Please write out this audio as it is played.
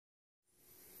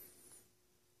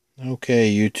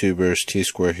Okay, YouTubers,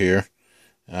 Tsquare here.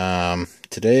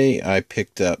 Today I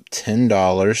picked up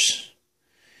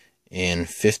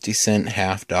 $10.50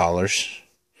 half dollars.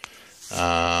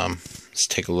 Let's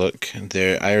take a look.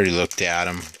 There, I already looked at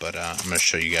them, but I'm going to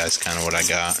show you guys kind of what I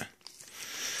got.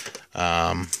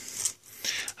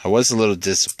 I was a little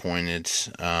disappointed,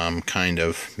 kind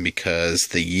of, because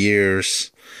the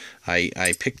years,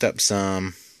 I picked up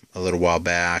some a little while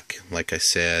back, like I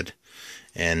said,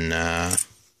 and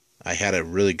I had a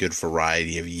really good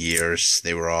variety of years.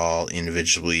 They were all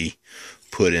individually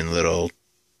put in little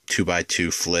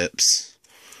 2x2 flips.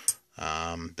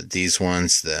 But these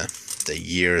ones, the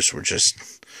years were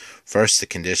just, first the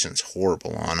condition's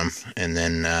horrible on them, and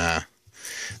then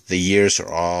the years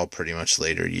are all pretty much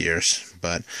later years.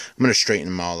 But I'm going to straighten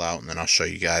them all out, and then I'll show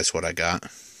you guys what I got.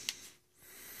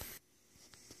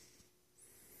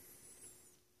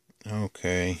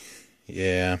 Okay,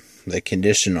 yeah, the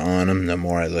condition on them, the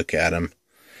more I look at them,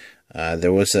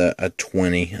 there was a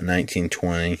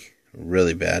 1920,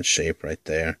 really bad shape right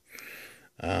there,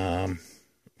 and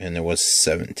there was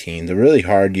 17. The really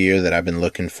hard year that I've been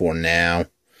looking for now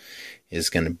is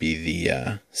going to be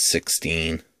the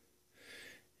 16,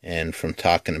 and from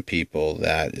talking to people,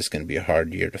 that is going to be a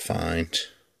hard year to find,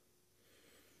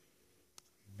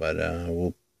 but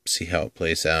we'll see how it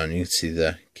plays out. And you can see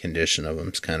the condition of them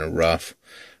is kind of rough.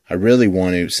 I really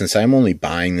want to, since I'm only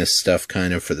buying this stuff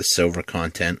kind of for the silver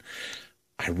content,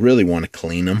 I really want to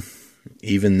clean them.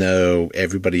 Even though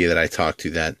everybody that I talk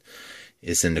to that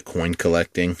is into coin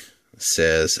collecting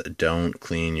says don't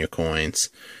clean your coins.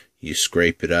 You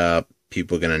scrape it up,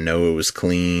 people are going to know it was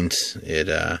cleaned.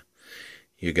 You're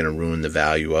going to ruin the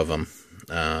value of them.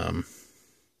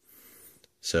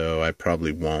 So I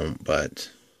probably won't,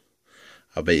 but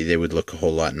I'll bet you they would look a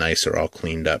whole lot nicer all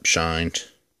cleaned up, shined.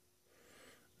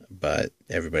 But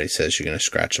everybody says you're going to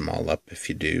scratch them all up if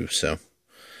you do, so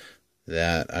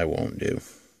that I won't do.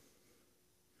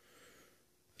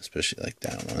 Especially like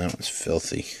that one. That one's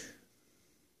filthy.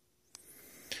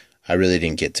 I really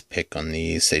didn't get to pick on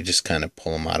these. They just kind of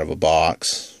pull them out of a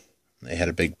box. They had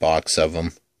a big box of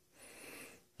them.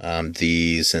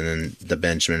 These, and then the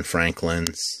Benjamin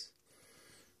Franklins,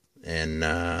 and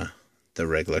the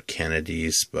regular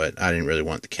Kennedys, but I didn't really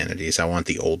want the Kennedys. I want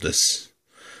the oldest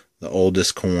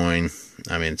coin.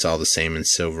 I mean, it's all the same in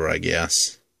silver, I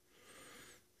guess.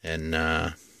 And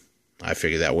I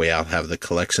figure that way I'll have the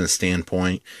collection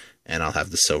standpoint, and I'll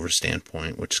have the silver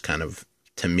standpoint, which kind of,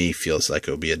 to me, feels like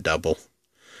it would be a double.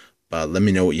 But let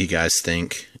me know what you guys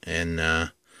think, and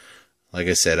like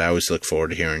I said, I always look forward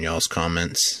to hearing y'all's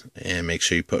comments, and make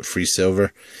sure you put free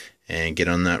silver and get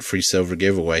on that free silver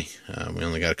giveaway. We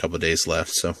only got a couple days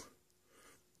left, so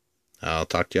I'll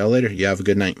talk to y'all later. You have a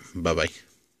good night. Bye-bye.